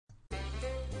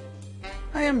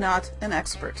I am not an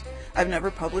expert. I've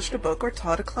never published a book or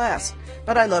taught a class,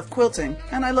 but I love quilting,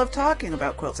 and I love talking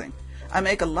about quilting. I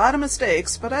make a lot of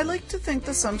mistakes, but I like to think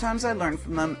that sometimes I learn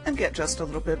from them and get just a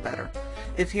little bit better.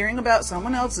 If hearing about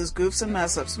someone else's goofs and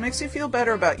mess-ups makes you feel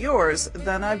better about yours,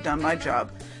 then I've done my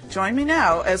job. Join me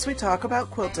now as we talk about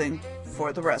quilting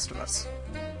for the rest of us.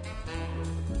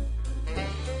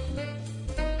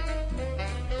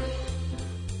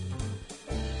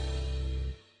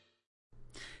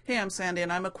 Hey, I'm Sandy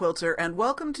and I'm a quilter, and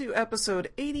welcome to episode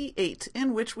 88,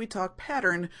 in which we talk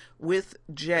pattern with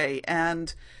Jaye.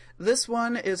 And this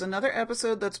one is another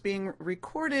episode that's being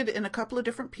recorded in a couple of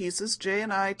different pieces. Jaye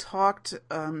and I talked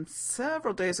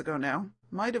several days ago now,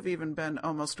 might have even been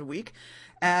almost a week,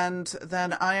 and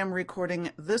then I am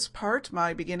recording this part,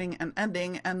 my beginning and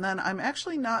ending, and then I'm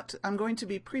going to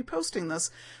be pre-posting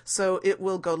this, so it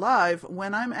will go live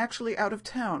when I'm actually out of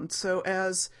town. So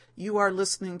as you are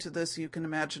listening to this, you can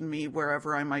imagine me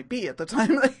wherever I might be at the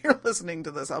time that you're listening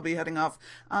to this. I'll be heading off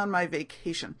on my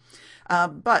vacation.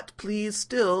 But please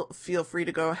still feel free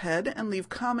to go ahead and leave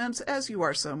comments as you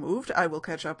are so moved. I will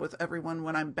catch up with everyone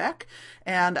when I'm back.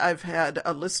 And I've had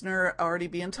a listener already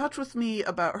be in touch with me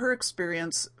about her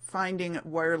experience finding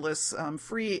wireless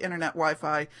free internet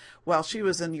Wi-Fi while she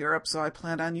was in Europe. So I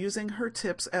plan on using her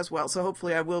tips as well. So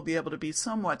hopefully I will be able to be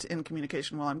somewhat in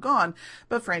communication while I'm gone.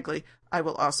 But frankly, I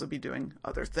will also be doing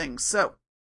other things. So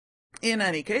in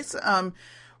any case,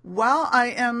 while I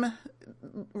am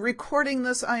recording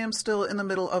this, I am still in the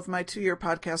middle of my 2-year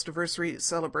podcast anniversary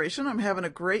celebration. I'm having a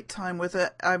great time with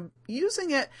it. I'm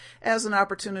using it as an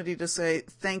opportunity to say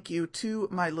thank you to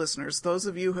my listeners, those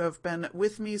of you who have been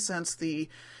with me since the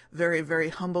very, very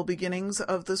humble beginnings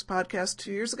of this podcast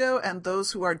 2 years ago, and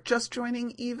those who are just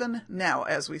joining even now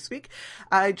as we speak.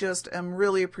 I just am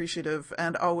really appreciative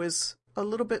and always a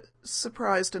little bit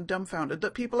surprised and dumbfounded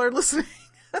that people are listening.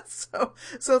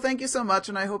 So thank you so much,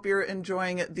 and I hope you're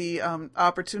enjoying the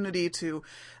opportunity to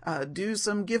do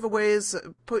some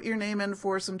giveaways, put your name in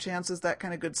for some chances, that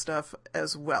kind of good stuff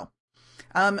as well.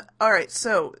 All right,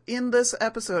 so in this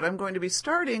episode, I'm going to be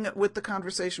starting with the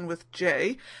conversation with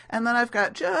Jaye, and then I've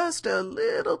got just a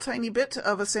little tiny bit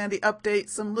of a Sandy update,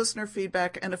 some listener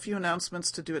feedback, and a few announcements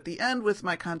to do at the end with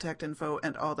my contact info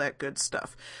and all that good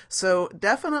stuff. So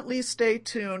definitely stay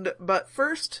tuned, but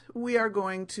first we are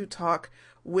going to talk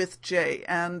with Jaye,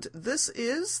 and this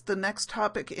is the next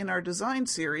topic in our design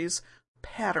series,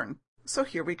 pattern. So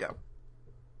here we go.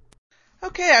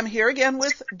 Okay, I'm here again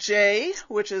with Jaye,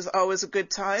 which is always a good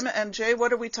time. And Jaye,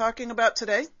 what are we talking about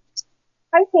today?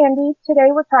 Hi, Sandy. Today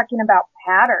we're talking about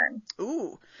pattern.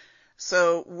 Ooh,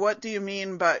 so what do you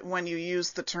mean by when you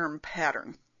use the term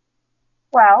pattern?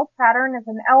 Well, pattern is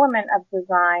an element of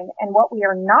design, and what we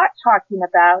are not talking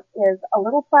about is a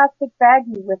little plastic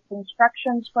baggie with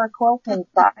instructions for a quilt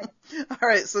inside. All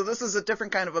right, so this is a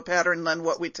different kind of a pattern than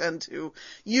what we tend to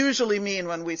usually mean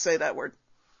when we say that word.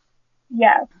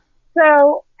 Yes.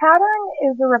 So, pattern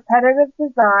is a repetitive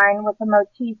design with a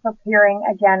motif appearing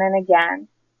again and again.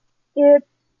 It's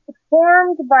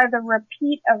formed by the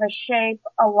repeat of a shape,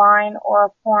 a line, or a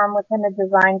form within a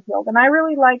design field. And I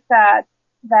really like that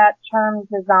term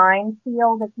design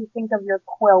field, if you think of your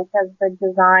quilt as the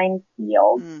design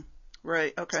field.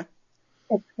 Right, okay.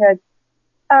 It's good.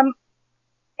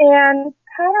 And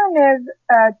pattern is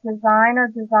a design or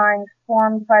designs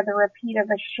formed by the repeat of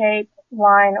a shape,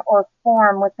 line, or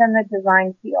form within the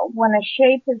design field. When a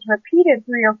shape is repeated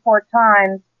 3 or 4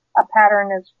 times, a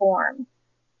pattern is formed.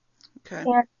 Okay.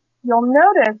 And you'll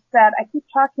notice that I keep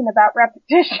talking about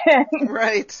repetition.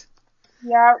 Right.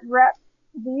 Yeah,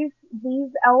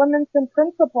 these elements and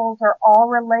principles are all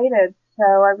related, so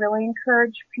I really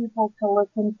encourage people to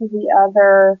listen to the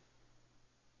other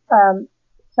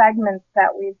segments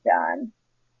that we've done.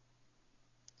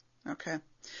 Okay.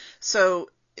 So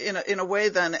in a way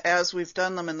then, as we've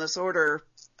done them in this order,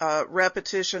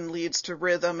 repetition leads to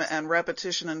rhythm, and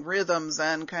repetition and rhythm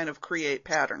then kind of create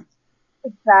pattern.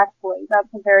 Exactly.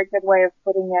 That's a very good way of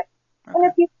putting it. Okay. And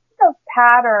if you think of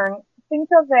pattern, think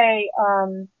of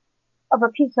a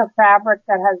piece of fabric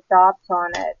that has dots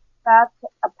on it.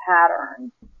 That's a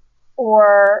pattern.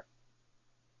 Or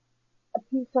a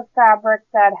piece of fabric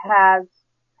that has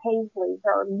paisleys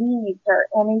or leaves or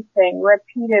anything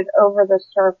repeated over the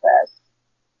surface.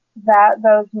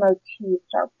 Those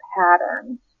motifs are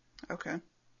patterns. Okay.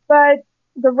 But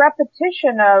the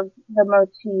repetition of the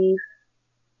motif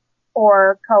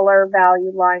or color,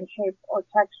 value, line, shape, or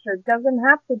texture doesn't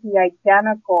have to be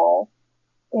identical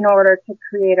in order to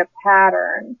create a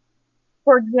pattern.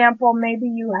 For example, maybe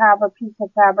you have a piece of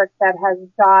fabric that has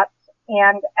dots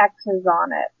and X's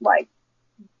on it, like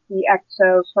the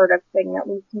XO sort of thing that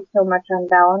we see so much on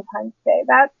Valentine's Day.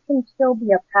 That can still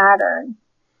be a pattern.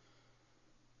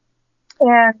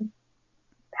 And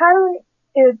pattern,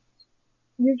 it's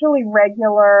usually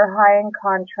regular, high in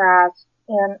contrast,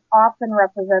 and often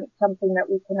represents something that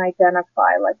we can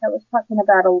identify. Like I was talking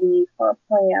about a leaf or a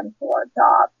plant or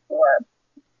dots or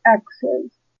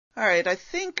X's. All right, I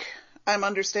think I'm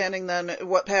understanding then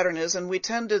what pattern is, and we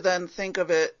tend to then think of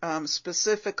it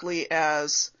specifically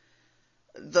as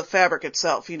the fabric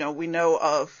itself. You know, we know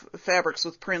of fabrics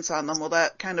with prints on them. Well,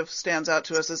 that kind of stands out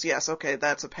to us as, yes, okay,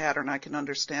 that's a pattern. I can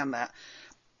understand that.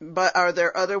 But are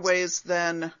there other ways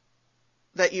then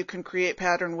that you can create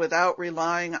pattern without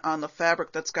relying on the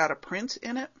fabric that's got a print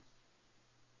in it?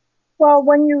 Well,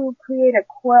 when you create a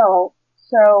quilt,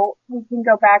 so we can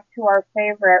go back to our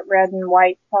favorite red and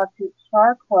white sawtooth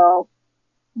star quilt,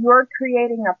 you're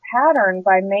creating a pattern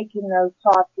by making those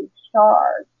sawtooth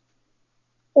stars.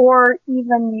 Or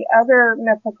even the other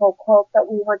mythical quilt that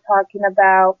we were talking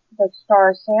about, the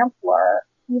star sampler,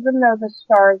 even though the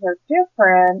stars are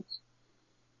different,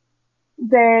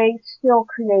 they still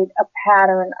create a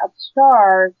pattern of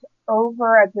stars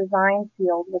over a design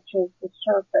field, which is the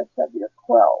surface of your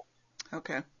quilt.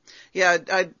 Okay. Yeah,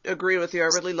 I agree with you. I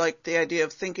really like the idea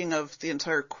of thinking of the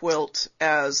entire quilt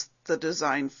as the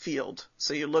design field.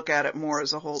 So you look at it more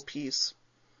as a whole piece.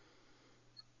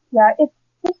 Yeah, it's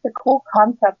just a cool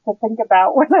concept to think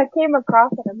about. When I came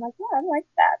across it, I'm like, yeah, I like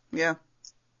that. Yeah.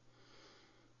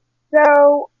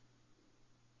 So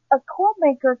a quilt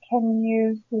maker can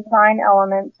use design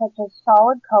elements such as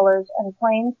solid colors and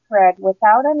plain thread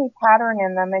without any pattern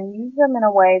in them and use them in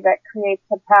a way that creates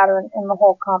a pattern in the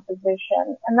whole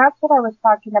composition. And that's what I was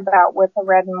talking about with the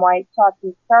red and white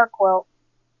sawtooth star quilt.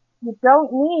 You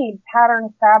don't need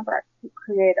pattern fabric to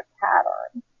create a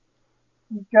pattern.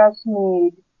 You just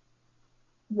need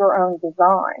your own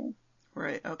design.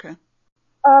 Right, okay.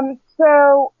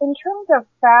 So in terms of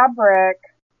fabric,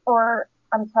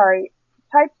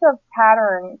 types of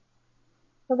patterns.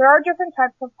 So there are different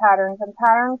types of patterns, and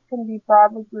patterns can be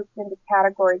broadly grouped into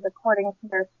categories according to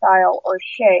their style or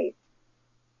shape.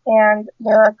 And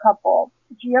there are a couple.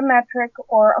 Geometric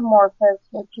or amorphous,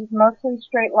 which is mostly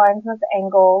straight lines with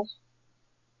angles,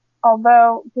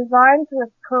 although designs with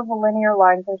curvilinear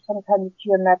lines are sometimes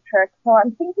geometric. So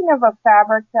I'm thinking of a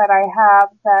fabric that I have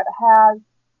that has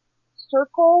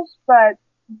circles, but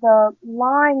the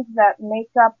lines that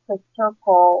make up the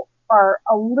circle are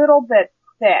a little bit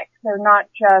thick. They're not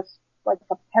just like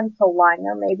a pencil line.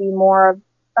 There may be more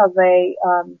of a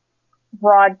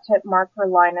broad tip marker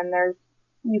line, and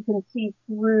you can see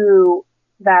through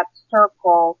that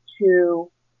circle to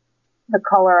the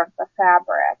color of the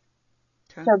fabric.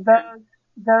 Okay. So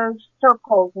those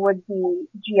circles would be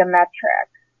geometric.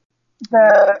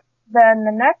 Then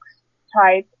the next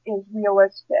type is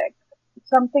realistic.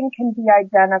 Something can be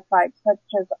identified, such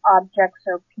as objects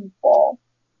or people.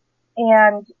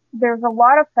 And there's a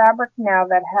lot of fabric now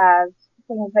that has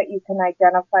things that you can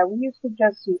identify. We used to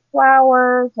just see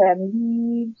flowers and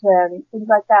leaves and things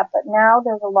like that, but now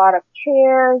there's a lot of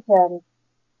chairs, and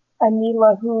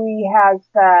Anila Hui has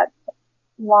that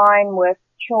line with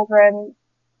children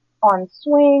on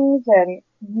swings and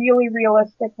really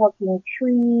realistic looking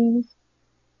trees.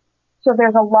 So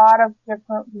there's a lot of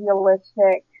different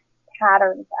realistic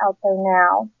patterns out there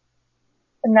now.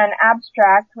 And then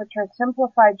abstract, which are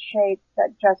simplified shapes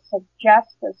that just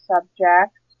suggest a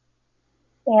subject.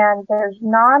 And there's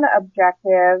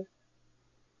non-objective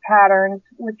patterns,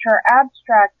 which are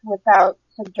abstract without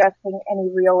suggesting any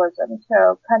realism.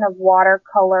 So kind of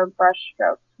watercolor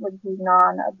brushstrokes would be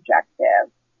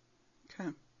non-objective. Okay.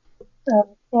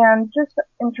 And just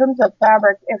in terms of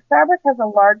fabric, if fabric has a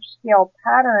large-scale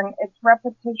pattern, its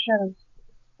repetitions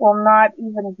will not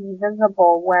even be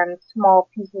visible when small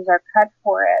pieces are cut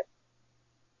for it.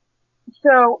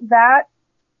 So that,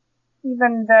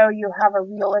 even though you have a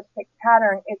realistic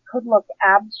pattern, it could look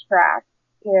abstract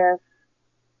if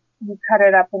you cut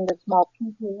it up into small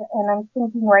pieces. And I'm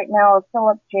thinking right now of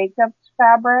Philip Jacobs'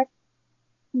 fabric.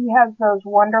 He has those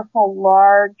wonderful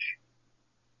large,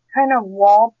 kind of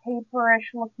wallpaper-ish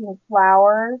looking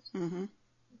flowers. Mm-hmm.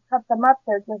 You cut them up,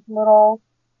 they're just little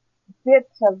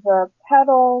bits of the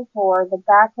petals or the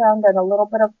background and a little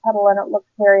bit of petal, and it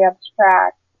looks very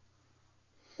abstract.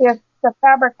 If the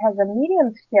fabric has a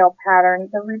medium scale pattern,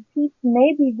 the repeats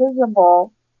may be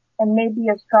visible and may be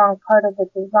a strong part of the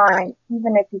design,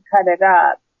 even if you cut it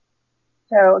up.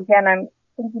 So again, I'm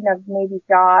thinking of maybe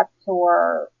dots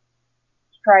or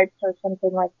stripes or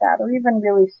something like that, or even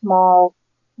really small,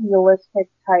 realistic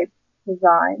type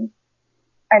designs.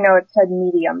 I know it said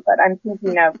medium, but I'm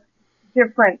thinking of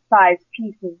different size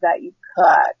pieces that you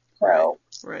cut. So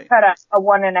Right. cut a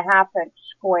 1.5 inch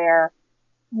square,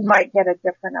 you might get a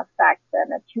different effect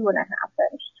than a 2.5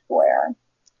 inch square.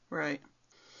 Right.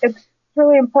 It's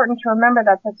really important to remember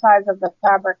that the size of the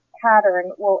fabric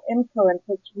pattern will influence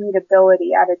its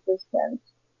readability at a distance.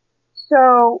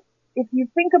 So if you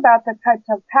think about the types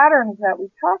of patterns that we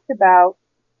talked about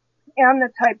and the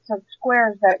types of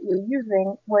squares that you're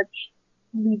using, which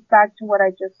leads back to what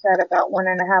I just said about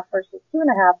 1.5 versus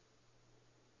 2.5,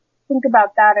 think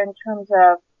about that in terms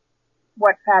of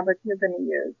what fabric you're going to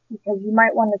use, because you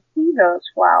might want to see those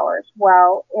flowers.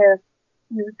 Well, if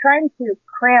you're trying to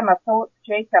cram a Philip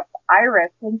Jacobs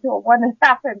iris into a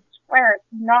 1.5 inch square, it's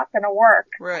not going to work.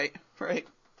 Right. Right.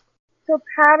 So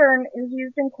pattern is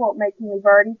used in quilt making. We've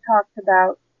already talked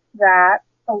about that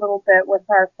a little bit with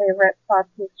our favorite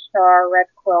Sawtooth Star red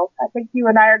quilt. I think you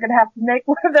and I are going to have to make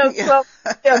one of those quilts.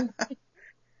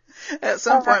 At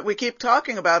some point, we keep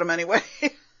talking about them anyway.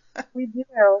 We do.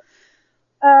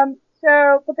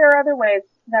 But there are other ways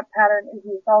that pattern is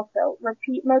used also.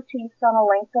 Repeat motifs on a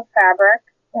length of fabric,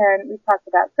 and we talked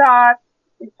about dots.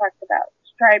 We talked about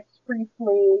stripes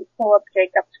briefly. Philip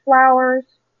Jacobs flowers.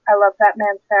 I love that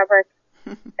man's fabric.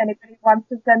 Anybody wants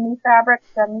to send me fabric,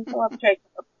 send me Philip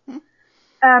Jacobs.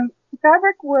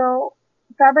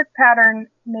 Fabric pattern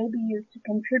may be used to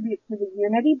contribute to the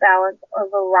unity, balance, or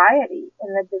variety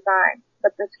in the design,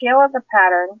 but the scale of the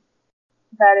pattern,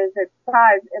 that is its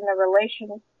size in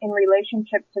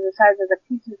relationship to the size of the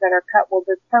pieces that are cut, will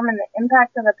determine the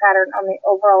impact of the pattern on the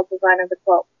overall design of the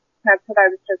quilt. That's what I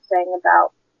was just saying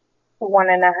about the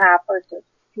 1.5 versus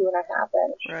 2.5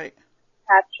 inch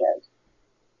patches.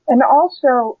 And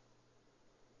also,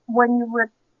 when you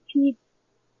repeat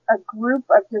a group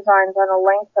of designs on a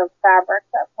length of fabric,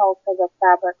 that falls to the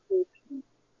fabric repeat.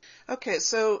 Okay,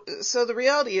 so the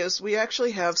reality is we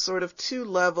actually have sort of two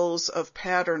levels of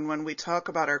pattern when we talk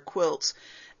about our quilts,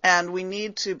 and we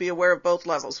need to be aware of both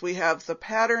levels. We have the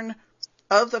pattern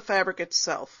of the fabric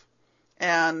itself,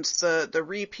 and the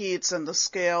repeats and the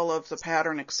scale of the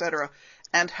pattern, etc.,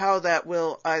 and how that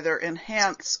will either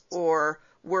enhance or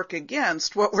work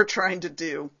against what we're trying to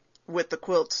do with the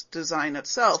quilt design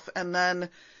itself. And then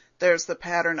there's the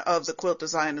pattern of the quilt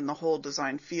design and the whole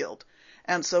design field.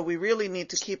 And so we really need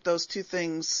to keep those two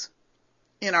things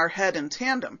in our head in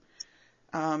tandem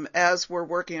as we're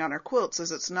working on our quilts,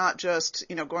 as it's not just,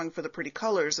 going for the pretty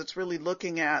colors. It's really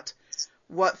looking at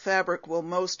what fabric will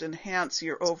most enhance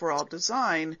your overall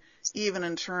design, even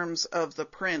in terms of the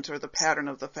print or the pattern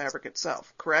of the fabric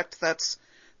itself. Correct? That's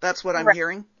what I'm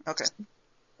hearing? Okay.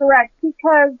 Correct,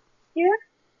 because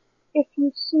if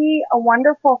you see a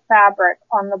wonderful fabric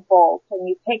on the bolt and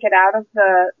you take it out of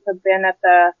the bin at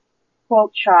the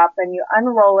quilt shop and you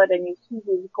unroll it and you see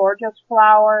these gorgeous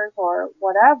flowers or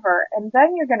whatever, and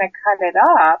then you're going to cut it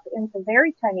up into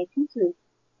very tiny pieces,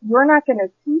 you're not going to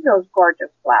see those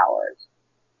gorgeous flowers.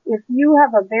 If you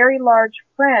have a very large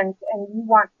print and you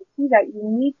want to see that, you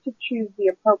need to choose the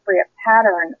appropriate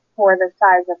pattern for the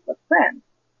size of the print.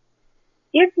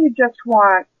 If you just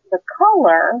want the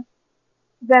color,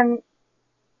 then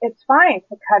it's fine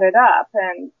to cut it up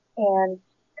and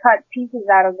cut pieces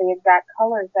out of the exact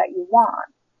colors that you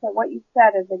want. So what you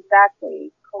said is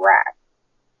exactly correct.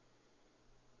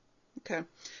 Okay.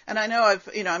 And I know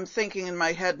I'm thinking in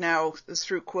my head now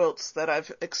through quilts that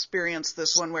I've experienced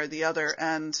this one way or the other.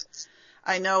 And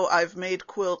I know I've made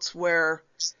quilts where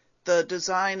the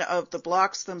design of the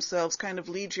blocks themselves kind of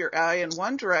leads your eye in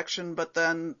one direction, but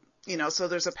then, so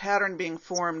there's a pattern being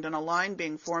formed and a line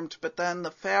being formed, but then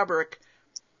the fabric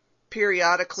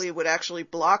periodically would actually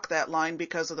block that line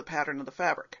because of the pattern of the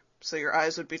fabric. So your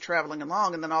eyes would be traveling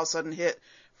along and then all of a sudden hit,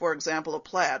 for example, a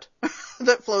plaid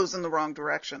that flows in the wrong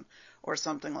direction or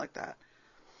something like that.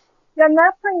 Yeah, and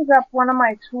that brings up one of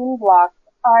my swing blocks.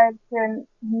 I've been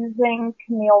using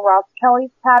Camille Ross Kelly's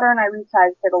pattern. I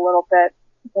resized it a little bit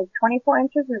because 24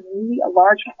 inches is really a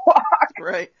large block.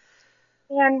 Right.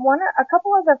 And a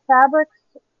couple of the fabrics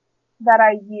that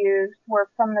I used were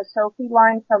from the Sophie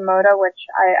line from Moda, which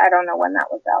I don't know when that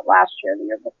was out, last year, the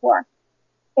year before.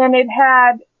 And it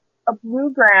had a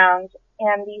blue ground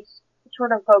and these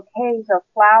sort of bouquets of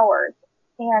flowers.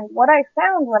 And what I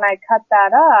found when I cut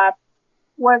that up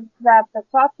was that the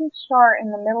Sawtooth Star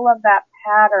in the middle of that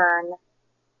pattern,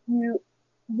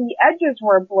 the edges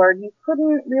were blurred. You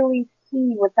couldn't really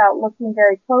see without looking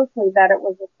very closely that it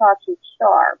was a Sawtooth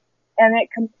Star. And it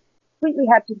completely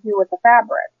had to do with the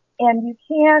fabric. And you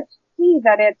can't see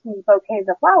that it's these bouquets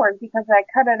of flowers because I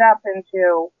cut it up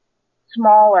into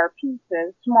smaller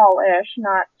pieces, small-ish,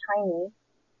 not tiny.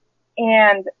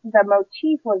 And the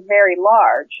motif was very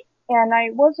large. And I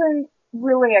wasn't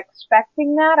really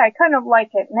expecting that. I kind of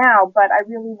like it now, but I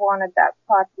really wanted that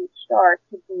sawtooth star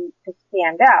to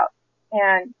stand out.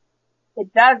 And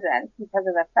it doesn't because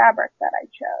of the fabric that I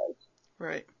chose.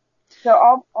 Right. So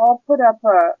I'll put up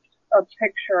a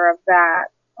picture of that.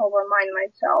 I'll remind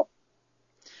myself.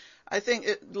 I think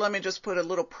let me just put a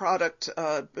little product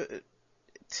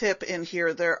tip in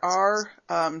here. There are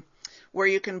where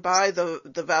you can buy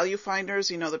the value finders,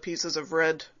 the pieces of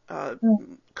red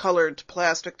colored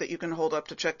plastic that you can hold up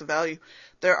to check the value.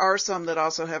 There are some that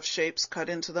also have shapes cut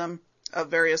into them of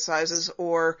various sizes,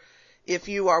 or if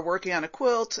you are working on a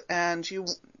quilt and you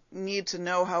need to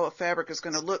know how a fabric is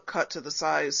going to look cut to the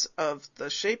size of the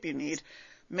shape you need,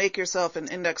 make yourself an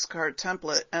index card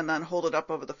template and then hold it up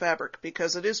over the fabric,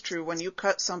 because it is true, when you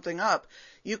cut something up,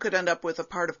 you could end up with a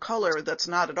part of color that's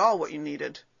not at all what you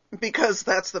needed, because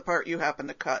that's the part you happen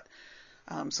to cut.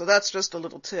 So that's just a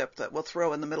little tip that we'll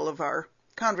throw in the middle of our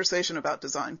conversation about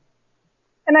design.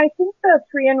 And I think the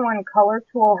 3-in-1 color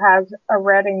tool has a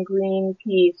red and green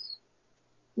piece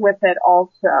with it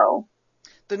also.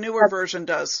 The newer version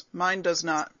does. Mine does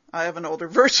not. I have an older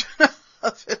version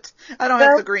of it. I don't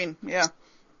have the green. Yeah.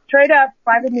 Straight up,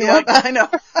 buy the new one. I know.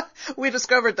 We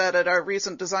discovered that at our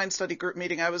recent design study group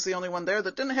meeting. I was the only one there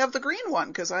that didn't have the green one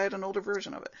because I had an older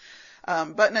version of it.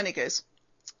 But in any case.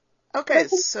 Okay,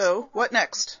 so what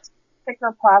next?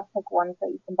 Thicker plastic ones that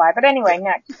you can buy. But anyway,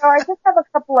 next. So I just have a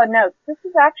couple of notes. This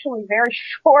is actually very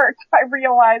short, I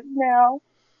realize now.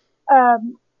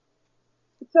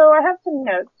 So I have some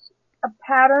notes. A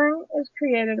pattern is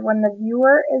created when the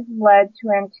viewer is led to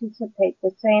anticipate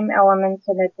the same elements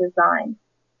in a design.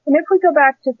 And if we go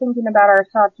back to thinking about our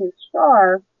sawtooth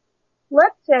star,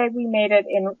 let's say we made it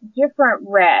in different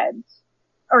reds,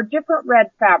 or different red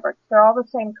fabrics. They're all the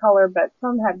same color, but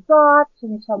some have dots,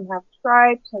 and some have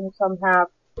stripes, and some have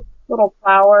little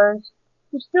flowers.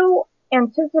 You're still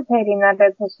anticipating that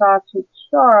it's a sawtooth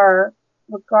star,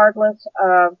 regardless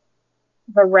of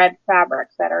the red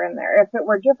fabrics that are in there. If it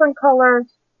were different colors,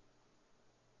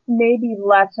 maybe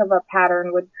less of a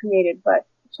pattern would create it, but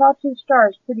sawtooth star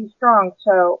is pretty strong,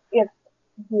 so if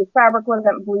the fabric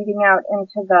wasn't bleeding out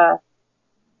into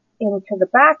the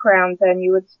background, then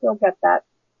you would still get that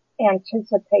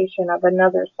anticipation of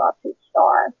another sawtooth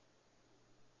star.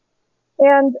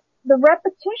 And the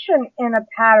repetition in a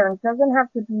pattern doesn't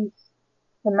have to be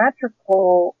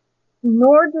symmetrical,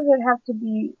 nor does it have to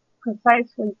be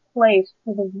precisely placed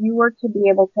for the viewer to be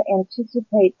able to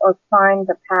anticipate or find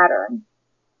the pattern.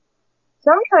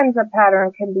 Sometimes a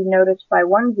pattern can be noticed by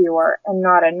one viewer and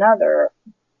not another.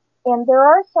 And there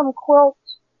are some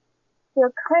quilts,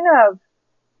 they're kind of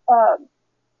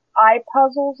eye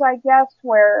puzzles, I guess,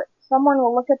 where someone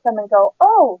will look at them and go,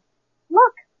 oh,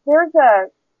 look, there's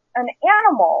an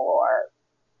animal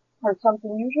or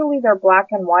something. Usually they're black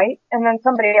and white. And then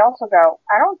somebody else will go,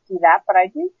 I don't see that, but I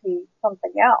do see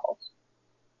something else.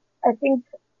 I think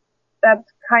that's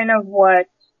kind of what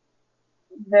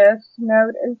this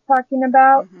note is talking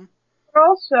about. Mm-hmm. But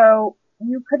also,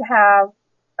 you could have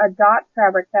a dot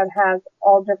fabric that has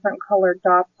all different colored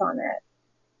dots on it.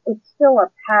 It's still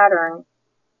a pattern,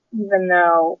 even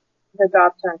though the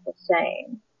dots aren't the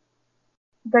same.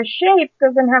 The shape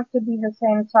doesn't have to be the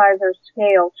same size or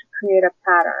scale to create a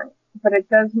pattern, but it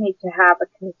does need to have a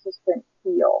consistent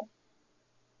feel.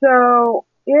 So,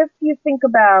 if you think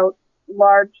about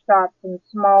large dots and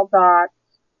small dots,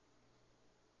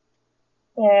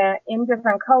 in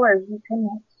different colors, you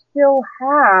can still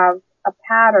have a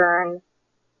pattern,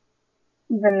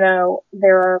 even though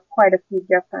there are quite a few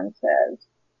differences.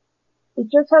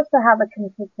 It just has to have a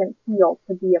consistent feel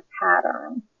to be a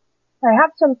pattern. I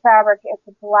have some fabric,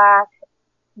 it's black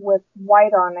with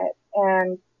white on it,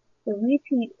 and the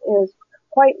repeat is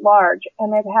quite large,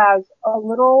 and it has a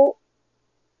little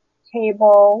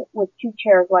table with two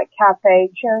chairs, like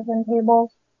cafe chairs and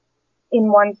tables,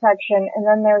 in one section, and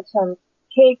then there's some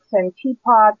cakes and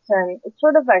teapots, and it's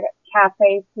sort of like a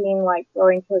cafe scene, like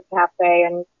going to a cafe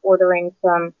and ordering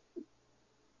some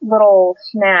little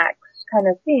snacks kind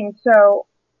of theme. So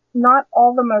not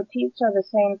all the motifs are the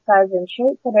same size and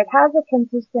shape, but it has a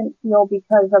consistent feel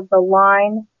because of the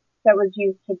line that was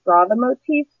used to draw the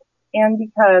motifs, and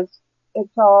because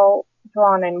it's all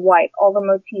drawn in white. All the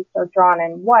motifs are drawn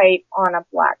in white on a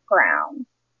black ground.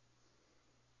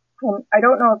 And I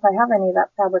don't know if I have any of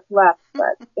that fabric left,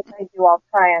 but if I do, I'll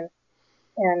try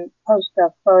and post a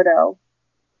photo.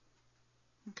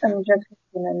 Okay. I'm just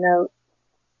making a note.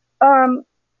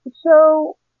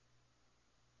 So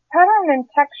pattern and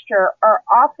texture are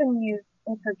often used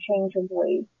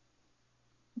interchangeably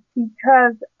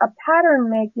because a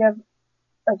pattern may give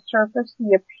a surface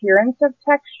the appearance of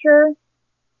texture,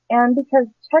 and because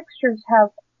textures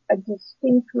have a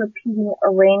distinct repeating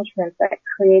arrangement that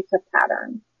creates a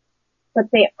pattern, but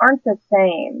they aren't the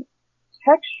same.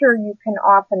 Texture you can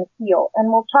often feel,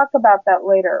 and we'll talk about that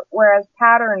later, whereas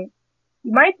pattern,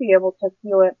 you might be able to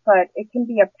feel it, but it can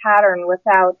be a pattern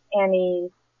without any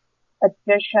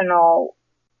additional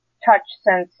touch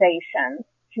sensation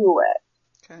to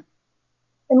it. Okay.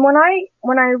 And when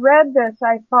I read this,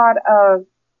 I thought of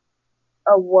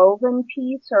a woven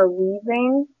piece or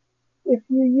weaving. If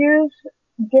you use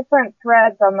different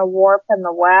threads on the warp and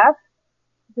the weft,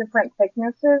 different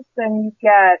thicknesses, then you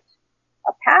get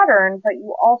a pattern, but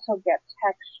you also get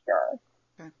texture.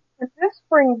 Okay. And this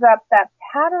brings up that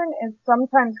pattern is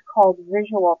sometimes called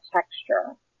visual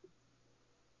texture.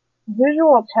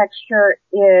 Visual texture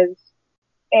is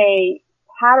a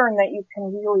pattern that you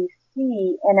can really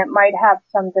see, and it might have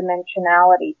some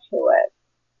dimensionality to it.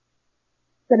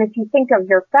 But if you think of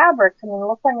your fabrics, I mean,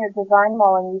 look on your design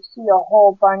wall and you see a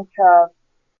whole bunch of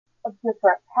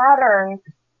different patterns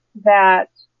that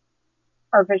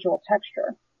are visual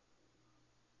texture.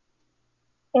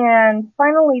 And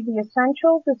finally, the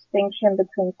essential distinction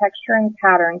between texture and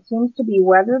pattern seems to be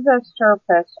whether the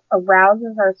surface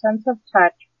arouses our sense of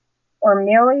touch or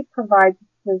merely provides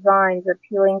designs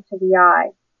appealing to the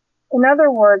eye. In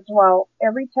other words, while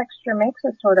every texture makes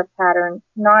a sort of pattern,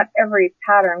 not every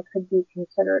pattern could be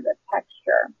considered a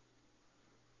texture.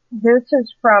 This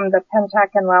is from the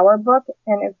Pentak and Lauer book,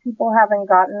 and if people haven't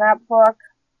gotten that book,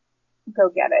 go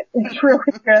get it. It's really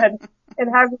good. It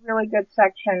has a really good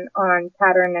section on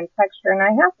pattern and texture, and I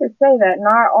have to say that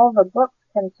not all the books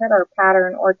consider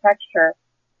pattern or texture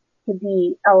to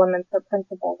be elements or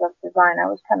principles of design. I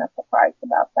was kind of surprised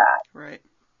about that. Right.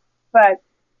 But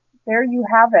there you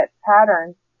have it,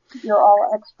 pattern. You're all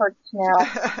experts now.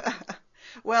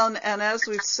 Well, and as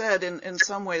we've said, in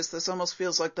some ways, this almost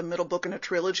feels like the middle book in a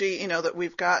trilogy, you know, that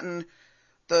we've gotten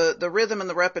the rhythm and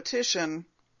the repetition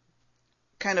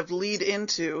kind of lead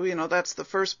into, you know, that's the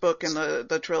first book in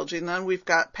the trilogy, and then we've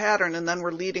got pattern, and then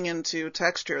we're leading into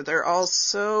texture. They're all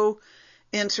so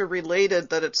interrelated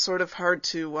that it's sort of hard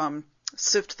to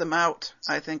sift them out,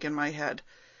 I think, in my head.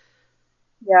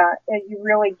 Yeah, you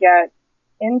really get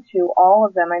into all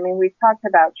of them. I mean, we've talked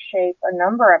about shape a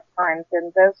number of times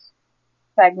in this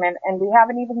segment, and we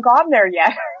haven't even gotten there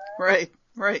yet. Right,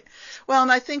 right. Well,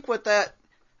 and I think what that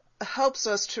helps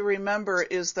us to remember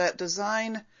is that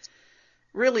design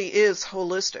really is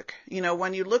holistic. You know,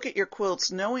 when you look at your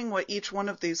quilts, knowing what each one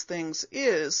of these things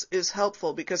is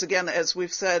helpful because, again, as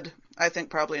we've said, I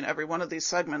think probably in every one of these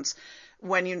segments,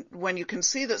 when you can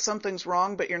see that something's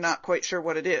wrong but you're not quite sure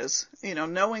what it is, you know,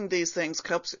 knowing these things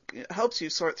helps you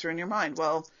sort through in your mind.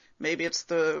 Well, maybe it's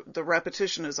the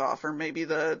repetition is off, or maybe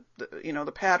the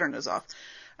pattern is off.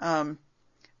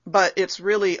 But it's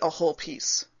really a whole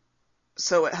piece.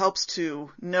 So it helps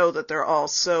to know that they're all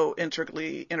so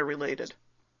integrally interrelated.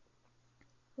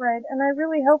 Right, and I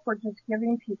really hope we're just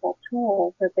giving people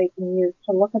tools that they can use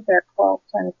to look at their quilts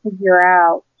and figure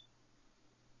out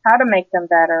how to make them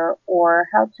better or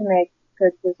how to make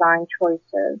good design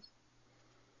choices.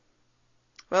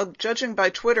 Well, judging by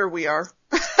Twitter, we are.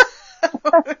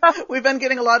 We've been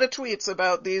getting a lot of tweets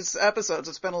about these episodes.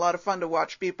 It's been a lot of fun to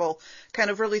watch people kind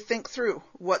of really think through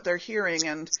what they're hearing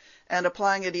and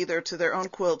applying it either to their own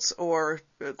quilts or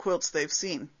quilts they've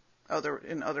seen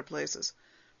in other places.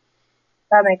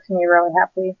 That makes me really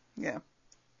happy. Yeah.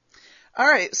 All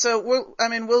right. So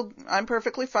I'm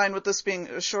perfectly fine with this being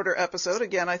a shorter episode.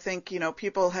 Again, I think, you know,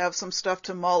 people have some stuff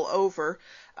to mull over.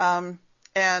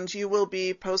 And you will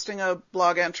be posting a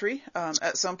blog entry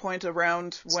at some point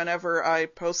around whenever I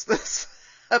post this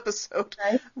episode.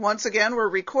 Right. Once again, we're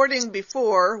recording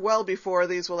well before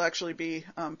these will actually be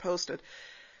posted.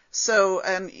 So,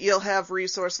 and you'll have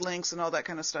resource links and all that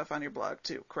kind of stuff on your blog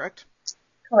too, correct?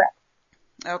 Correct.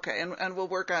 Okay, and we'll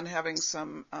work on having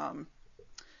some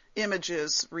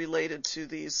images related to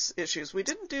these issues. We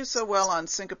didn't do so well on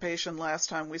syncopation last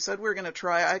time. We said we were going to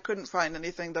try. I couldn't find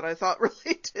anything that I thought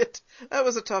related. That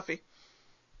was a toughie.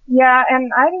 Yeah,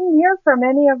 and I didn't hear from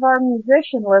any of our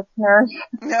musician listeners.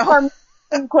 No.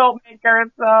 Our quilt makers,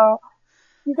 so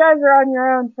you guys are on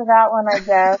your own for that one, I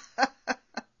guess.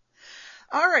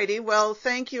 All righty. Well,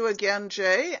 thank you again,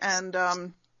 Jay,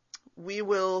 and we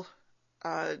will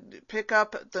pick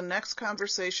up the next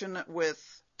conversation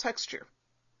with texture.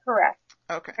 Correct.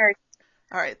 Okay. Very.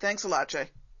 All right. Thanks a lot, Jay.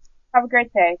 Have a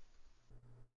great day.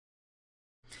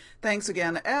 Thanks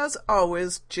again. As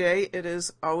always, Jay, it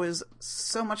is always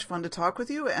so much fun to talk with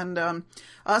you. And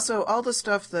also, all the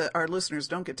stuff that our listeners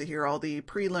don't get to hear, all the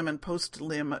prelim and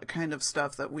post-lim kind of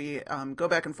stuff that we go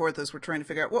back and forth as we're trying to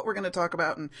figure out what we're going to talk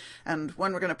about and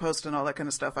when we're going to post and all that kind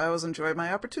of stuff. I always enjoy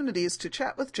my opportunities to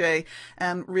chat with Jay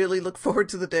and really look forward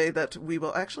to the day that we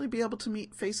will actually be able to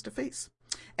meet face-to-face.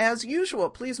 As usual,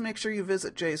 please make sure you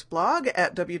visit Jay's blog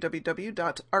at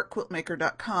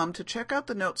www.artquiltmaker.com to check out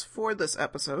the notes for this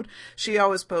episode. She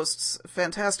always posts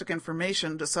fantastic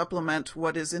information to supplement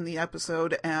what is in the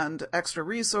episode and extra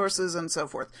resources and so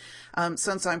forth.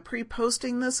 Since I'm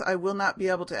pre-posting this, I will not be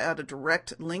able to add a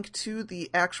direct link to the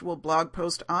actual blog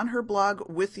post on her blog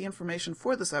with the information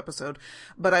for this episode,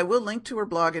 but I will link to her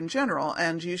blog in general,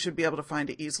 and you should be able to find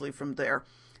it easily from there.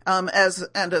 As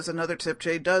another tip,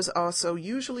 Jay does also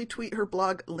usually tweet her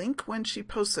blog link when she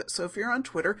posts it. So if you're on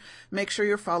Twitter, make sure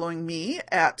you're following me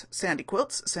at Sandy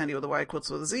Quilts, Sandy with a Y, Quilts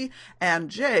with a Z,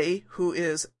 and Jay, who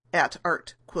is at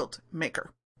Art Quilt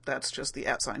Maker. That's just the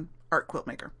 @ Art Quilt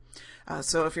Maker.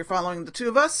 So if you're following the two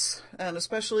of us, and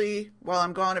especially while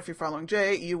I'm gone, if you're following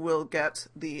Jay, you will get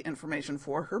the information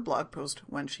for her blog post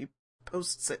when she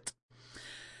posts it.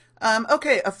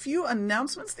 Okay, a few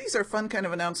announcements. These are fun kind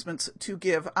of announcements to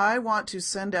give. I want to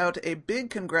send out a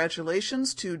big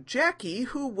congratulations to Jackie,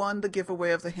 who won the giveaway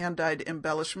of the hand-dyed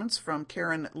embellishments from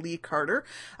Karen Lee Carter.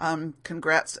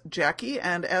 Congrats, Jackie.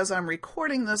 And as I'm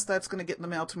recording this, that's going to get in the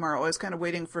mail tomorrow. I was kind of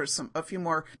waiting for a few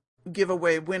more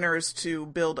giveaway winners to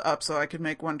build up so I could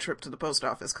make one trip to the post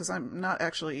office, because I'm not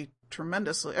actually I'm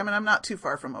not too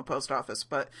far from a post office,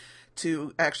 but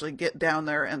to actually get down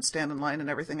there and stand in line and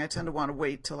everything, I tend to want to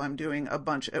wait till I'm doing a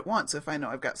bunch at once if I know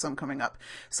I've got some coming up.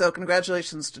 So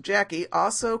congratulations to Jackie.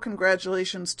 Also,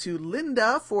 congratulations to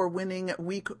Linda for winning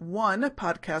week 1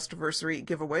 podcast-versary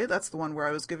giveaway. That's the one where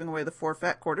I was giving away the 4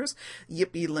 fat quarters.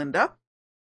 Yippee, Linda.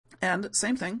 And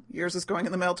same thing, yours is going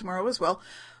in the mail tomorrow as well.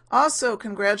 Also,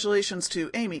 congratulations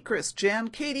to Amy, Chris, Jan,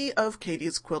 Katie of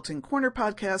Katie's Quilting Corner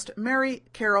podcast, Mary,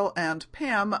 Carol, and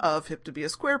Pam of Hip to Be a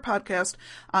Square podcast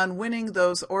on winning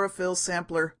those Aurifil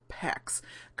sampler packs.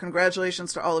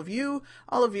 Congratulations to all of you,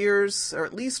 all of yours, or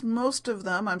at least most of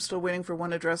them. I'm still waiting for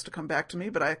one address to come back to me,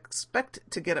 but I expect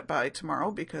to get it by tomorrow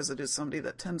because it is somebody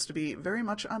that tends to be very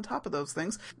much on top of those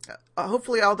things.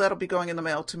 Hopefully all that'll be going in the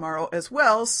mail tomorrow as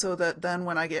well, so that then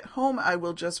when I get home, I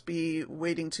will just be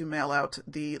waiting to mail out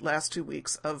the last 2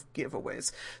 weeks of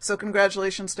giveaways. So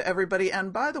congratulations to everybody.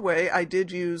 And by the way, I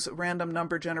did use random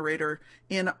number generator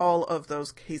in all of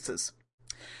those cases.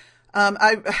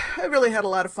 I really had a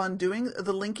lot of fun doing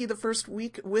the Linky the first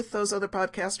week with those other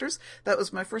podcasters. That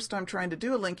was my first time trying to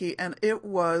do a Linky, and it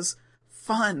was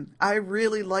fun. I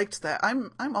really liked that.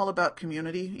 I'm all about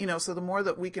community, so the more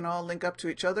that we can all link up to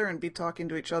each other and be talking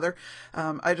to each other,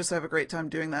 I just have a great time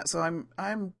doing that. So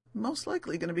I'm most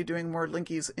likely going to be doing more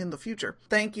Linkies in the future.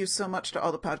 Thank you so much to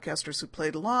all the podcasters who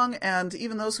played along, and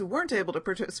even those who weren't able to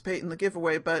participate in the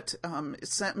giveaway but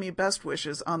sent me best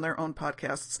wishes on their own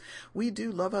podcasts. We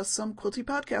do love us some quilty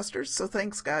podcasters, so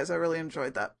thanks, guys. I really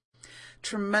enjoyed that.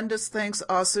 Tremendous thanks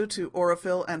also to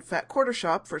Aurifil and Fat Quarter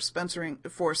Shop for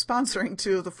sponsoring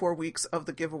 2 of the 4 weeks of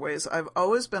the giveaways. I've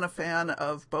always been a fan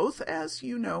of both, as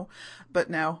you know, but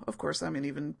now, of course, I'm an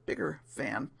even bigger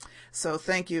fan. So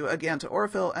thank you again to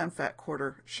Aurifil and Fat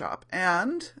Quarter Shop.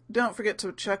 And don't forget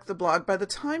to check the blog. By the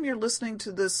time you're listening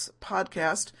to this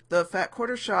podcast, the Fat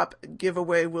Quarter Shop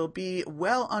giveaway will be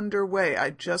well underway. I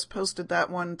just posted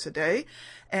that one today.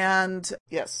 And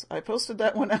yes, I posted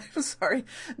that one. I'm sorry.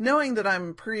 Knowing that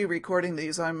I'm pre-recording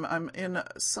these, I'm in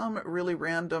some really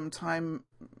random time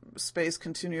space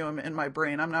continuum in my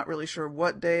brain. I'm not really sure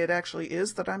what day it actually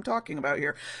is that I'm talking about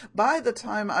here. By the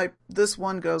time this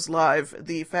one goes live,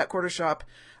 the Fat Quarter Shop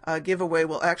giveaway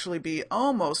will actually be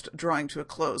almost drawing to a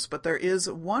close, but there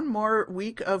is one more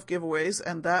week of giveaways,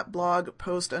 and that blog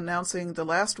post announcing the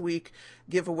last week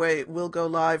giveaway will go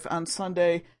live on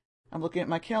Sunday. I'm looking at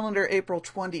my calendar, April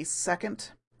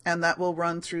 22nd, and that will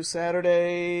run through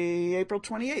Saturday, April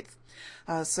 28th.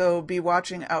 So be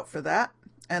watching out for that.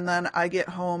 And then I get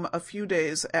home a few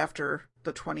days after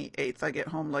the 28th. I get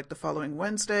home like the following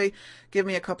Wednesday. Give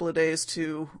me a couple of days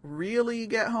to really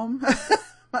get home.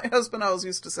 My husband always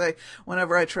used to say,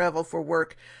 whenever I travel for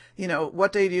work,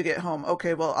 what day do you get home?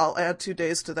 Okay, well, I'll add 2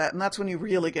 days to that. And that's when you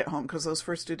really get home, because those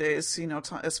first 2 days,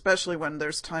 especially when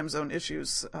there's time zone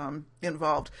issues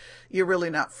involved, you're really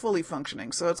not fully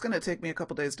functioning. So it's going to take me a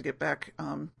couple days to get back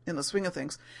in the swing of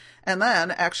things. And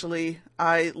then, actually,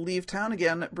 I leave town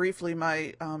again briefly.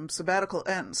 My sabbatical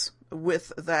ends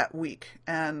with that week.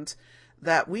 And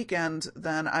that weekend,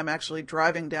 then I'm actually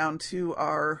driving down to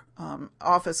our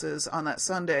offices on that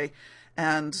Sunday,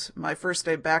 And my first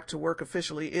day back to work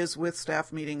officially is with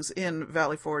staff meetings in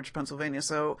Valley Forge, Pennsylvania.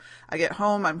 So I get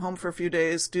home, I'm home for a few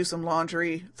days, do some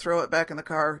laundry, throw it back in the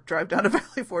car, drive down to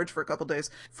Valley Forge for a couple days.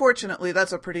 Fortunately,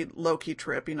 that's a pretty low-key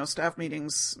trip. Staff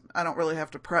meetings, I don't really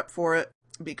have to prep for it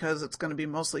because it's going to be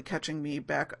mostly catching me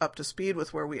back up to speed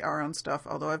with where we are on stuff,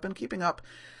 although I've been keeping up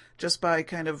just by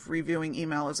kind of reviewing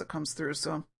email as it comes through.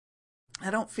 So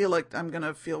I don't feel like I'm going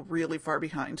to feel really far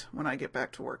behind when I get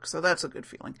back to work. So that's a good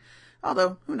feeling.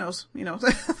 Although, who knows,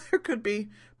 there could be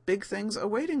big things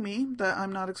awaiting me that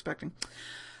I'm not expecting.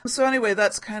 So anyway,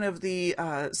 that's kind of the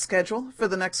schedule for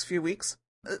the next few weeks.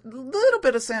 A little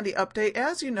bit of Sandy update,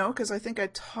 as you know, because I think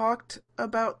I talked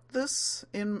about this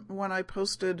when I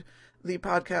posted the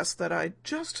podcast that I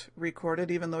just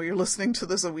recorded, even though you're listening to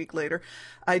this a week later.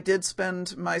 I did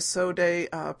spend my sew day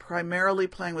primarily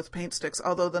playing with paint sticks,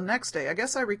 although the next day, I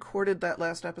guess I recorded that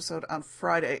last episode on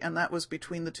Friday, and that was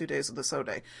between the 2 days of the sew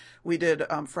day. We did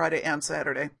Friday and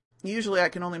Saturday. Usually I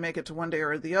can only make it to one day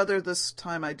or the other. This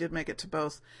time I did make it to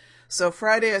both. So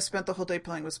Friday I spent the whole day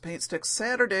playing with paint sticks.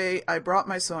 Saturday I brought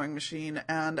my sewing machine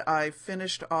and I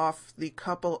finished off the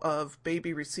couple of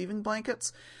baby receiving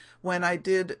blankets. When I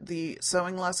did the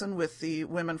sewing lesson with the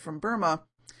women from Burma,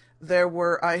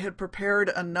 I had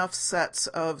prepared enough sets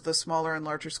of the smaller and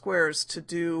larger squares to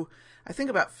do, I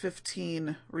think, about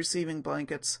 15 receiving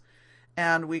blankets.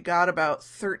 And we got about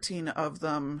 13 of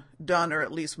them done, or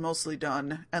at least mostly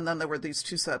done. And then there were these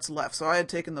 2 sets left. So I had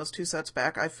taken those 2 sets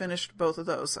back. I finished both of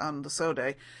those on the sew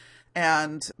day.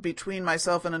 And between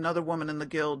myself and another woman in the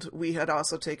guild, we had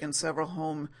also taken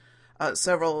several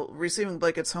receiving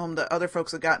blankets home that other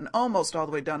folks had gotten almost all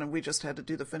the way done, and we just had to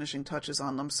do the finishing touches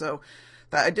on them. So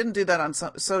I didn't do that on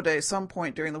sew day. Some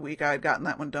point during the week I had gotten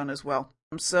that one done as well.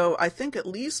 So I think at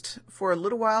least for a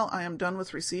little while I am done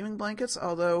with receiving blankets,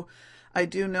 although I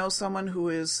do know someone who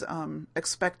is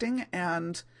expecting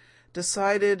and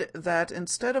decided that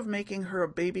instead of making her a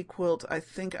baby quilt, I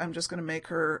think I'm just going to make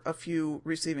her a few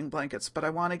receiving blankets. But I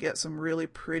want to get some really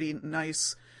pretty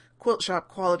nice quilt shop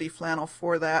quality flannel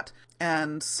for that,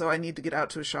 and so I need to get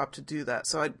out to a shop to do that.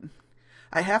 So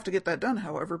I have to get that done,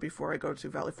 however, before I go to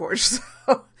Valley Forge.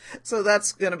 So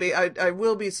that's going to be, I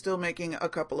will be still making a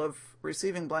couple of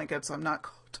receiving blankets. I'm not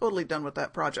totally done with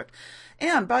that project.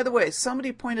 And by the way,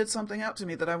 somebody pointed something out to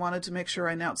me that I wanted to make sure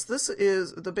I announced.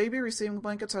 The baby receiving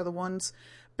blankets are the ones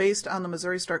based on the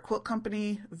Missouri Star Quilt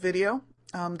Company video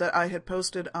that I had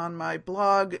posted on my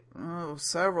blog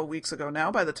several weeks ago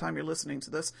now, by the time you're listening to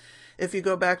this. If you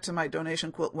go back to my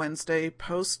Donation Quilt Wednesday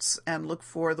posts and look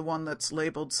for the one that's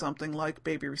labeled something like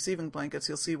Baby Receiving Blankets,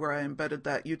 you'll see where I embedded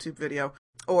that YouTube video.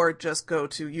 Or just go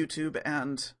to YouTube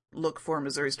and look for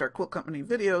Missouri Star Quilt Company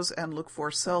videos and look for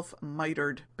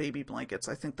self-mitered baby blankets.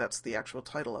 I think that's the actual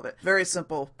title of it. Very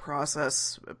simple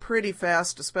process, pretty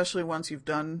fast, especially once you've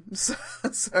done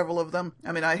several of them.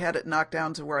 I mean, I had it knocked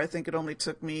down to where I think it only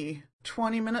took me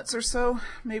 20 minutes or so,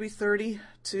 maybe 30,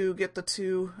 to get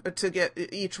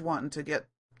each one,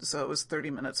 so it was 30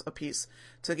 minutes a piece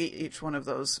to get each one of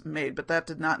those made, but that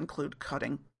did not include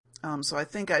cutting. So I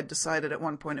think I decided at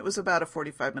one point it was about a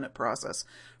 45-minute process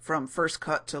from first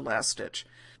cut to last stitch.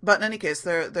 But in any case,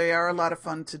 they are a lot of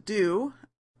fun to do.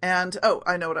 And,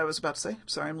 I know what I was about to say.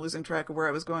 Sorry, I'm losing track of where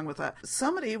I was going with that.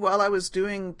 Somebody, while I was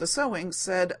doing the sewing,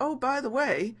 said, by the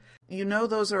way,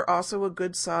 those are also a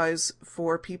good size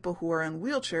for people who are in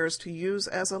wheelchairs to use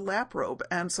as a lap robe.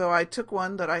 And so I took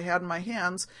one that I had in my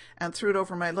hands and threw it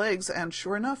over my legs, and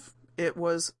sure enough, it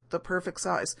was the perfect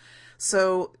size.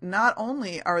 So not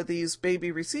only are these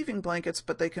baby receiving blankets,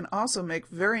 but they can also make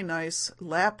very nice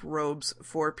lap robes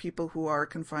for people who are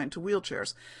confined to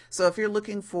wheelchairs. So if you're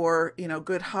looking for,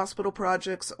 good hospital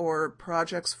projects or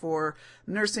projects for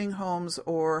nursing homes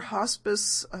or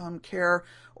hospice care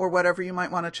or whatever, you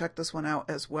might want to check this one out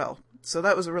as well. So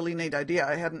that was a really neat idea.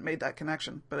 I hadn't made that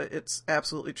connection, but it's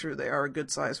absolutely true. They are a good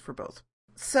size for both.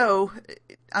 So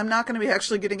I'm not going to be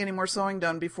actually getting any more sewing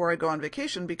done before I go on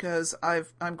vacation because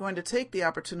I'm going to take the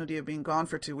opportunity of being gone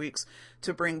for 2 weeks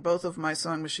to bring both of my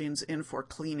sewing machines in for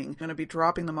cleaning. I'm going to be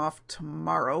dropping them off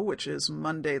tomorrow, which is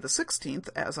Monday the 16th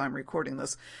as I'm recording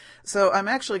this. So I'm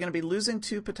actually going to be losing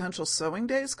 2 potential sewing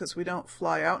days because we don't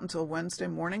fly out until Wednesday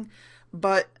morning.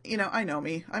 But, I know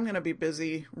me. I'm going to be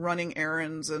busy running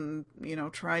errands and,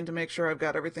 trying to make sure I've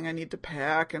got everything I need to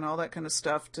pack and all that kind of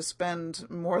stuff to spend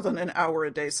more than an hour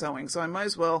a day sewing. So I might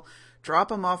as well drop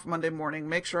them off Monday morning,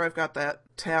 make sure I've got that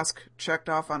task checked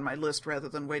off on my list rather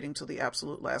than waiting till the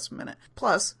absolute last minute.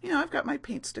 Plus, I've got my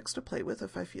paint sticks to play with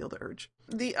if I feel the urge.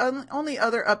 The only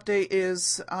other update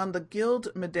is on the Guild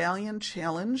Medallion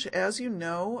Challenge. As you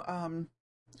know,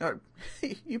 or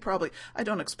I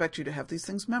don't expect you to have these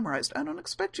things memorized. I don't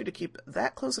expect you to keep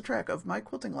that close a track of my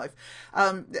quilting life.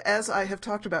 As I have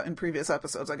talked about in previous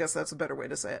episodes, I guess that's a better way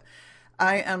to say it.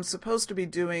 I am supposed to be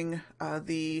doing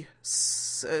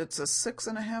it's a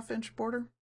 6.5-inch border,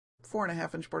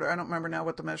 4.5-inch border. I don't remember now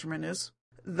what the measurement is.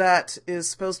 That is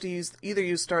supposed to either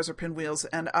use stars or pinwheels,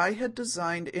 and I had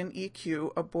designed in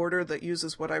EQ a border that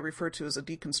uses what I refer to as a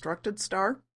deconstructed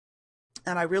star,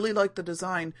 and I really like the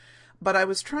design, but I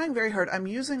was trying very hard. I'm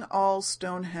using all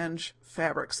Stonehenge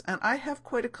fabrics, and I have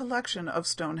quite a collection of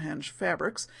Stonehenge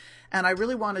fabrics, and I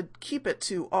really want to keep it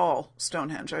to all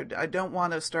Stonehenge. I don't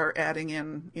want to start adding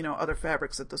in, other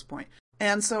fabrics at this point.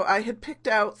 And so I had picked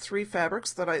out 3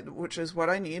 fabrics which is what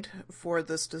I need for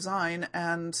this design,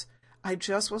 and I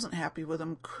just wasn't happy with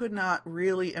them, could not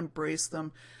really embrace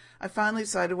them. I finally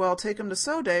decided, well, I'll take them to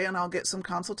Sew Day and I'll get some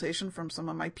consultation from some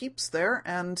of my peeps there.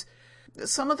 And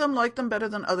some of them liked them better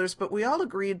than others, but we all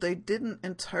agreed they didn't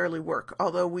entirely work,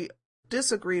 although we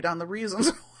disagreed on the reasons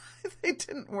why they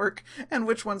didn't work and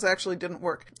which ones actually didn't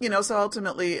work. So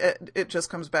ultimately it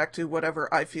just comes back to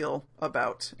whatever I feel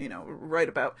about, right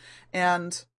about.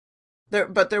 And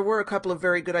there were a couple of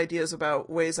very good ideas about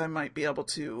ways I might be able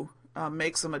to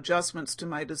make some adjustments to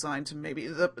my design to maybe...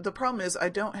 The problem is I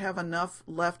don't have enough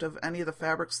left of any of the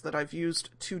fabrics that I've used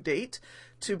to date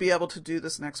to be able to do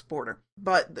this next border.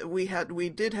 But we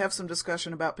did have some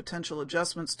discussion about potential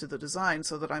adjustments to the design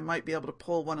so that I might be able to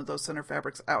pull one of those center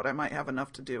fabrics out. I might have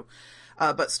enough to do.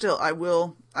 But still, I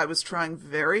was trying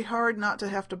very hard not to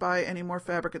have to buy any more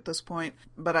fabric at this point,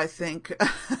 but I think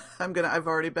I've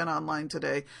already been online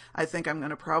today. I think I'm going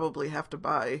to probably have to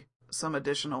buy some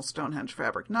additional Stonehenge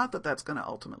fabric. Not that that's going to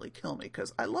ultimately kill me,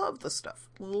 because I love the stuff.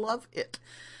 Love it.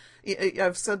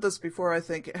 I've said this before, I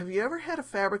think. Have you ever had a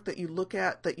fabric that you look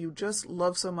at that you just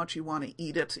love so much you want to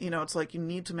eat it? It's like you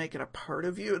need to make it a part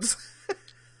of you.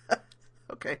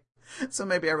 Okay. So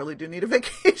maybe I really do need a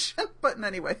vacation. But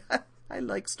anyway, I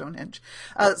like Stonehenge.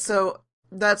 So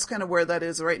that's kind of where that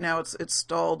is right now. It's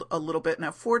stalled a little bit.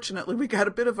 Now, fortunately, we got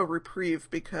a bit of a reprieve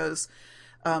because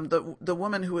the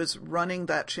woman who was running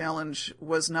that challenge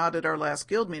was not at our last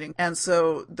guild meeting, and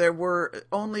so there were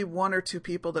only 1 or 2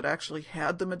 people that actually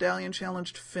had the medallion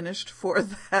challenge finished for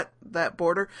that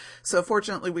border. So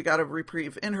fortunately, we got a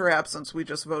reprieve. In her absence, we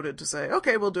just voted to say,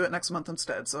 okay, we'll do it next month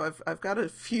instead. So I've got a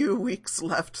few weeks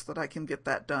left that I can get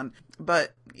that done,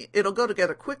 but it'll go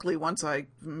together quickly once I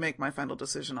make my final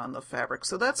decision on the fabric.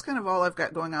 So that's kind of all I've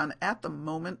got going on at the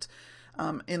moment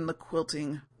in the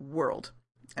quilting world.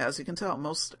 As you can tell,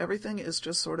 most everything is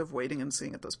just sort of waiting and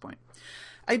seeing at this point.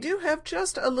 I do have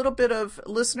just a little bit of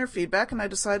listener feedback, and I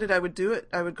decided I would do it.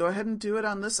 I would go ahead and do it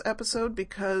on this episode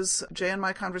because Jay and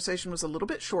my conversation was a little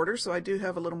bit shorter, so I do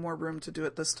have a little more room to do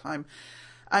it this time.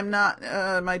 I'm not,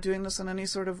 am I doing this in any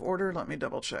sort of order? Let me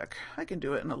double check. I can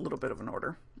do it in a little bit of an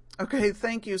order. Okay,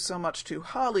 thank you so much to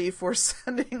Holly for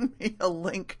sending me a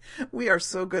link. We are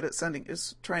so good at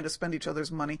trying to spend each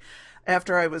other's money.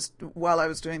 While I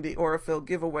was doing the Aurifil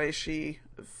giveaway, she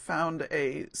found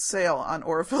a sale on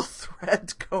Aurifil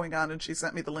thread going on, and she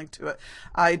sent me the link to it.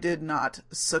 I did not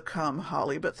succumb,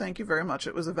 Holly, but thank you very much.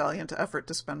 It was a valiant effort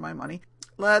to spend my money.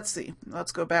 Let's see.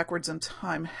 Let's go backwards in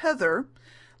time. Heather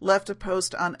left a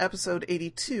post on episode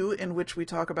 82 in which we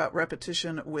talk about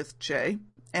repetition with Jay.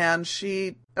 And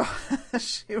she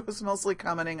was mostly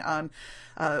commenting on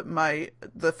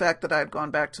the fact that I had gone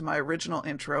back to my original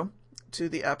intro to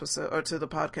the episode or to the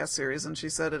podcast series, and she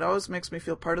said it always makes me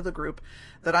feel part of the group,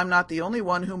 that I'm not the only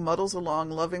one who muddles along,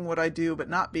 loving what I do, but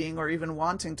not being or even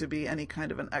wanting to be any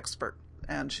kind of an expert.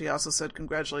 And she also said,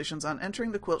 congratulations on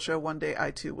entering the quilt show. One day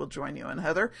I too will join you. And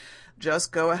Heather,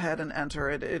 just go ahead and enter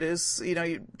it. It is,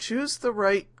 you choose the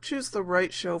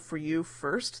right show for you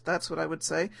first. That's what I would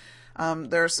say.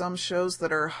 There are some shows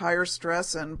that are higher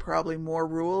stress and probably more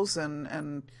rules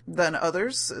than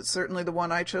others. Certainly the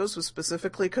one I chose was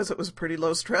specifically because it was pretty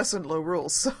low stress and low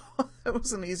rules. So it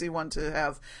was an easy one to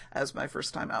have as my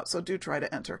first time out. So do try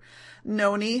to enter.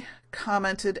 Noni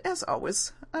commented, as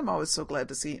always. I'm always so glad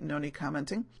to see Noni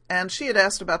commenting. And she had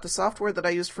asked about the software that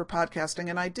I used for podcasting,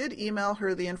 and I did email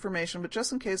her the information, but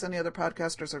just in case any other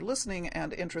podcasters are listening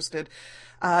and interested,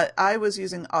 I was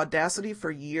using Audacity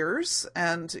for years,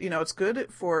 and, it's good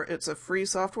it's a free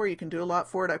software. You can do a lot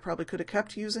for it. I probably could have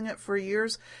kept using it for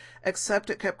years, except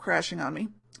it kept crashing on me.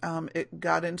 It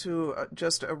got into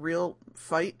just a real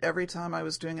fight every time I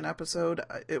was doing an episode.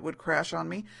 It would crash on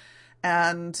me.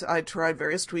 And I tried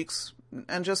various tweaks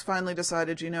and just finally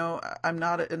decided, I'm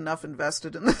not enough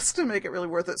invested in this to make it really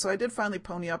worth it. So I did finally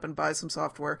pony up and buy some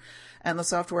software. And the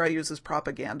software I use is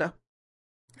Propaganda.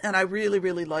 And I really,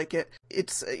 really like it.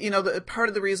 It's, part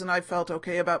of the reason I felt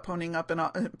okay about ponying up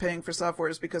and paying for software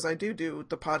is because I do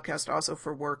the podcast also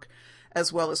for work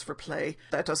as well as for play.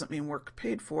 That doesn't mean work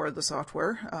paid for the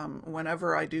software.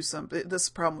 Whenever I do something, this is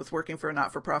the problem with working for a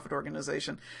not-for-profit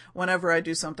organization. Whenever I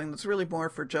do something that's really more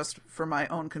for my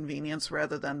own convenience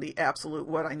rather than the absolute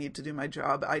what I need to do my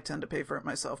job, I tend to pay for it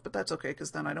myself. But that's okay,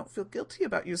 because then I don't feel guilty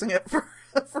about using it for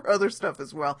other stuff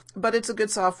as well. But it's a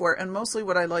good software, and mostly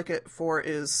what I like it for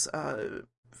is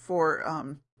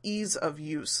for ease of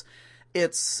use.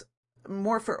 It's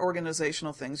more for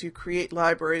organizational things. You create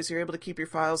libraries, you're able to keep your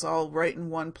files all right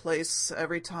in one place.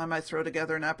 Every time I throw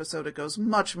together an episode, it goes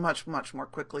much, much, much more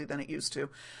quickly than it used to.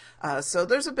 So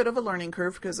there's a bit of a learning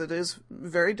curve because it is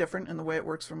very different in the way it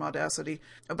works from Audacity,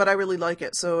 but I really like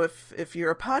it. So if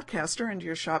you're a podcaster and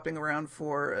you're shopping around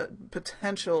for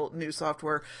potential new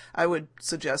software, I would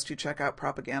suggest you check out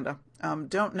Propaganda.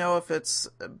 Don't know if it's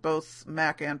both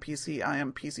Mac and PC. I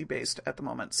am PC based at the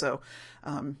moment, so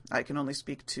I can only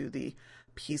speak to the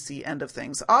PC end of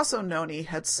things. Also, Noni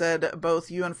had said both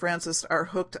you and Frances are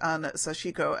hooked on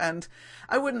Sashiko, and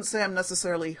I wouldn't say I'm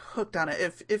necessarily hooked on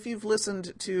it. If you've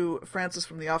listened to Frances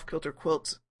from the Off Kilter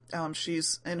Quilt,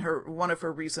 she's in one of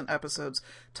her recent episodes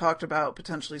talked about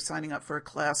potentially signing up for a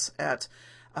class at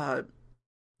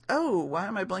why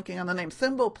am I blanking on the name?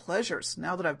 Thimble Pleasures.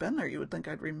 Now that I've been there, you would think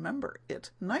I'd remember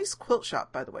it. Nice quilt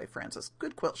shop, by the way, Frances.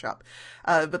 Good quilt shop.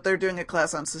 But they're doing a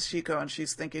class on Sashiko, and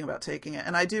she's thinking about taking it.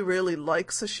 And I do really like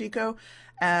Sashiko,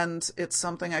 and it's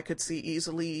something I could see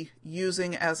easily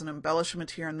using as an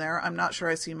embellishment here and there. I'm not sure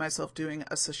I see myself doing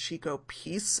a Sashiko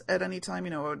piece at any time,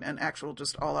 an actual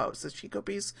just all-out Sashiko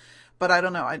piece. But I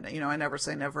don't know. I never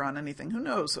say never on anything. Who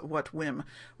knows what whim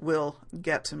will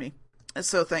get to me.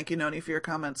 So thank you, Noni, for your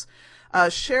comments.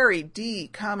 Sherry D.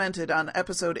 commented on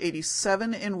episode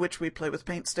 87, in which we play with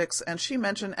paint sticks, and she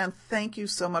mentioned, and thank you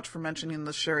so much for mentioning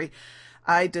this, Sherry.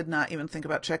 I did not even think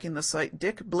about checking the site.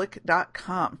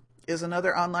 dickblick.com is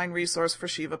another online resource for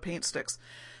Shiva paint sticks.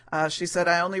 She said,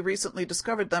 I only recently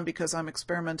discovered them because I'm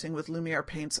experimenting with Lumiere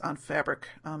paints on fabric.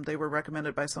 They were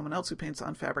recommended by someone else who paints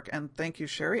on fabric. And thank you,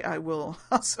 Sherry. I will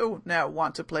also now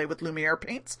want to play with Lumiere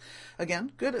paints.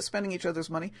 Again, good at spending each other's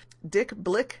money.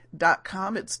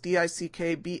 dickblick.com, it's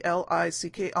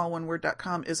DICKBLICK, all one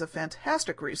word.com, is a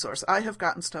fantastic resource. I have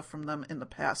gotten stuff from them in the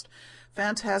past.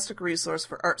 Fantastic resource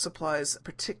for art supplies,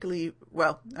 particularly,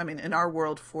 in our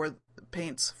world, for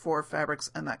paints, for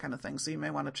fabrics, and that kind of thing. So you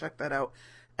may want to check that out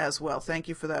as well. Thank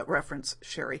you for that reference,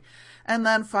 Sherry. And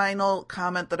then final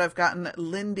comment that I've gotten,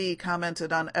 Lindy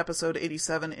commented on episode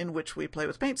 87, in which we play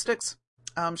with paint sticks.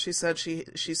 She said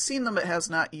she's seen them but has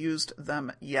not used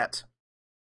them yet.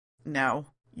 Now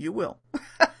you will.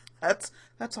 That's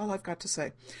all I've got to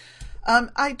say.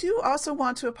 I do also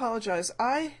want to apologize.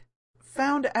 I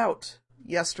found out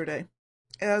yesterday,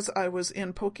 as I was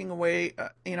poking away,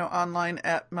 online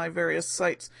at my various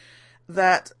sites,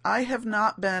 that I have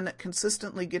not been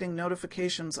consistently getting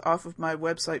notifications off of my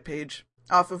website page,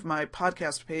 off of my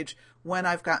podcast page, when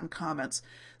I've gotten comments.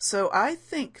 So I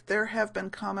think there have been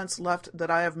comments left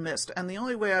that I have missed. And the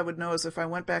only way I would know is if I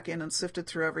went back in and sifted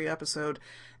through every episode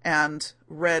and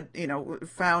read,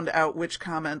 found out which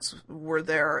comments were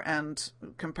there and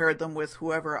compared them with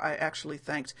whoever I actually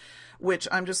thanked, which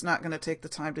I'm just not going to take the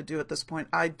time to do at this point.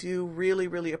 I do really,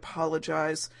 really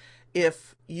apologize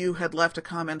if you had left a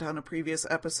comment on a previous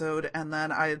episode and then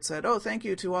I had said, oh, thank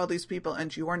you to all these people,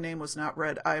 and your name was not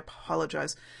read. I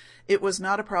apologize. It was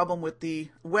not a problem with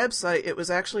the website. It was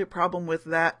actually a problem with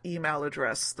that email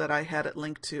address that I had it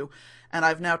linked to. And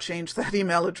I've now changed that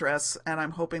email address, and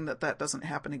I'm hoping that doesn't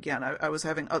happen again. I was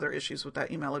having other issues with that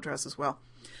email address as well.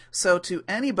 So to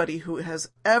anybody who has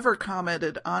ever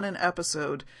commented on an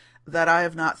episode that I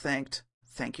have not thanked,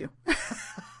 thank you.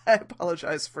 I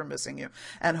apologize for missing you,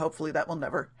 and hopefully that will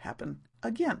never happen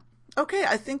again. Okay,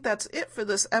 I think that's it for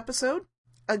this episode.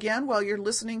 Again, while you're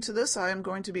listening to this, I am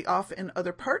going to be off in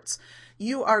other parts.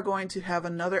 You are going to have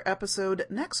another episode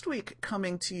next week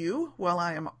coming to you while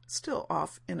I am still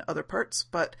off in other parts,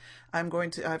 but I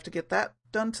have to get that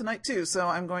done tonight too. So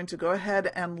I'm going to go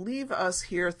ahead and leave us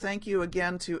here. Thank you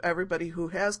again to everybody who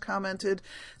has commented.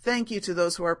 Thank you to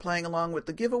those who are playing along with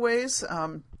the giveaways.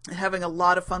 Having a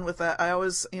lot of fun with that. I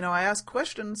always, I ask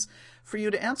questions for you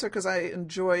to answer because I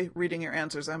enjoy reading your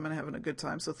answers. I'm having a good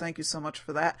time. So thank you so much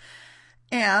for that.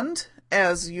 And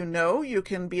As you know, you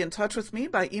can be in touch with me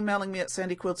by emailing me at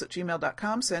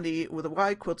sandyquilts@gmail.com, Sandy with a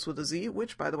Y, quilts with a Z,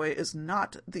 which, by the way, is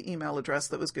not the email address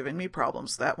that was giving me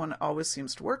problems. That one always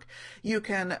seems to work. You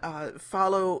can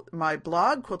follow my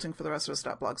blog,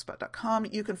 quiltingfortherestofus.blogspot.com.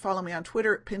 You can follow me on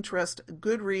Twitter, Pinterest,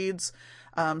 Goodreads,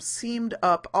 Seamed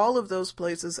Up, all of those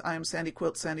places. I am Sandy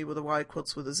Quilts, Sandy with a Y,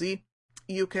 quilts with a Z.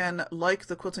 You can like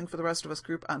the Quilting for the Rest of Us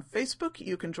group on Facebook.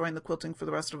 You can join the Quilting for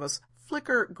the Rest of Us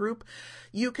Flickr group.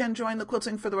 You can join the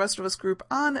Quilting for the Rest of Us group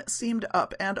on Seamed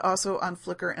Up and also on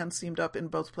Flickr and Seamed Up. In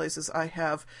both places, I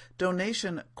have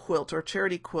donation quilt or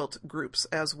charity quilt groups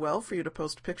as well for you to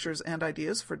post pictures and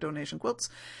ideas for donation quilts.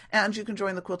 And you can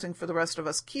join the Quilting for the Rest of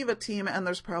Us Kiva team, and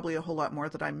there's probably a whole lot more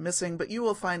that I'm missing, but you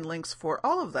will find links for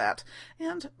all of that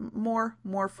and more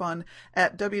fun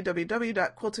at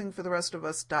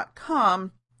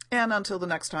www.quiltingfortherestofus.com. And until the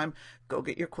next time, go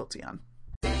get your quilty on.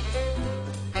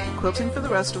 Quilting for the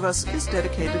Rest of Us is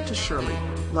dedicated to Shirley.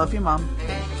 Love you, Mom.